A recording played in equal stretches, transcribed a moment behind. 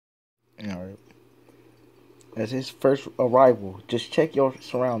As his first arrival, just check your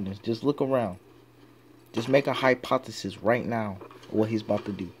surroundings. Just look around. Just make a hypothesis right now of what he's about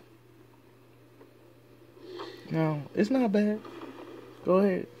to do. No, it's not bad. Go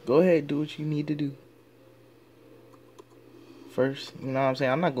ahead. Go ahead. Do what you need to do. First, you know what I'm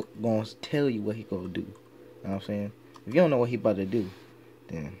saying? I'm not going to tell you what he going to do. You know what I'm saying? If you don't know what he about to do,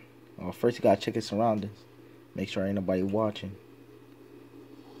 then first you got to check his surroundings. Make sure ain't nobody watching.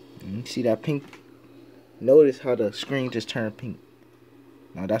 And you see that pink? Notice how the screen just turned pink.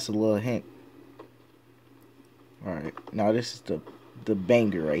 Now that's a little hint. Alright, now this is the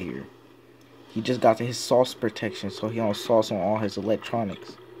banger right here. He just got to his sauce protection, so he don't sauce on all his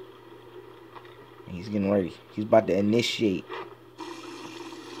electronics. And he's getting ready. He's about to initiate.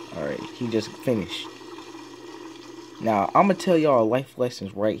 Alright, he just finished. Now, I'm going to tell y'all life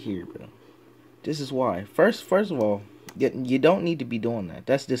lessons right here, bro. This is why. First of all, you don't need to be doing that.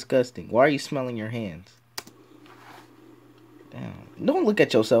 That's disgusting. Why are you smelling your hands? Damn. Don't look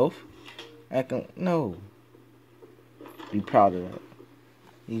at yourself. No. Be proud of that.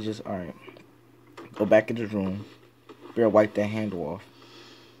 You just, alright. Go back in the room. Better wipe that handle off.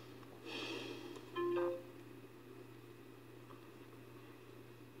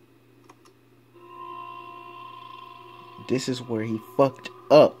 This is where he fucked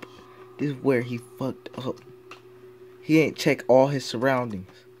up. This is where he fucked up. He ain't check all his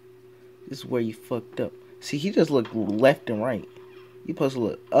surroundings. This is where you fucked up. See, he just looked left and right. You supposed to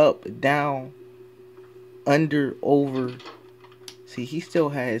look up, down, under, over. See, he still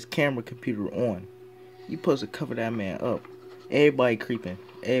had his camera computer on. You supposed to cover that man up. Everybody creeping.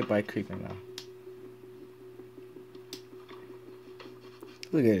 Everybody creeping now.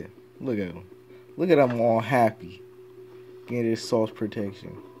 Look at it. Look at him. Look at him all happy. Getting his sauce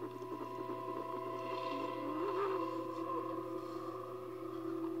protection.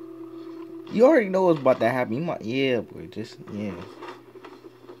 You already know what's about to happen. You might, yeah, boy, just, yeah.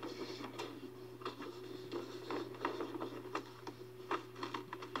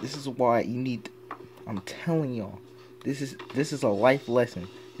 This is why you need, I'm telling y'all, this is a life lesson.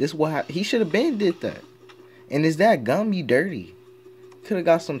 This is what he should have been did that. And is that gum you dirty? Could have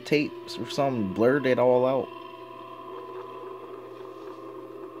got some tape or something, blurred it all out.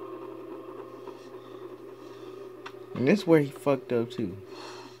 And this is where he fucked up too.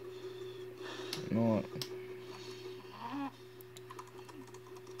 You know what?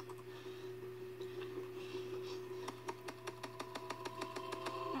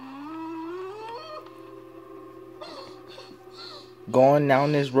 Going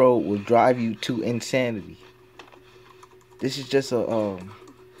down this road will drive you to insanity. This is just a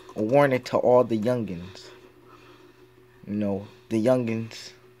warning to all the youngins. You know, the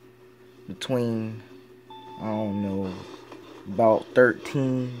youngins between, I don't know, about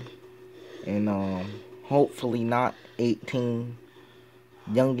 13 and hopefully not 18.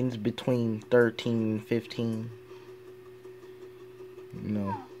 Youngins between 13 and 15. You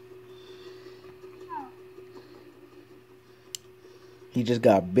know. He just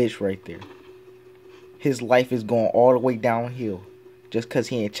got a bitch right there. His life is going all the way downhill just because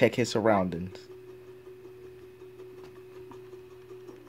he ain't check his surroundings.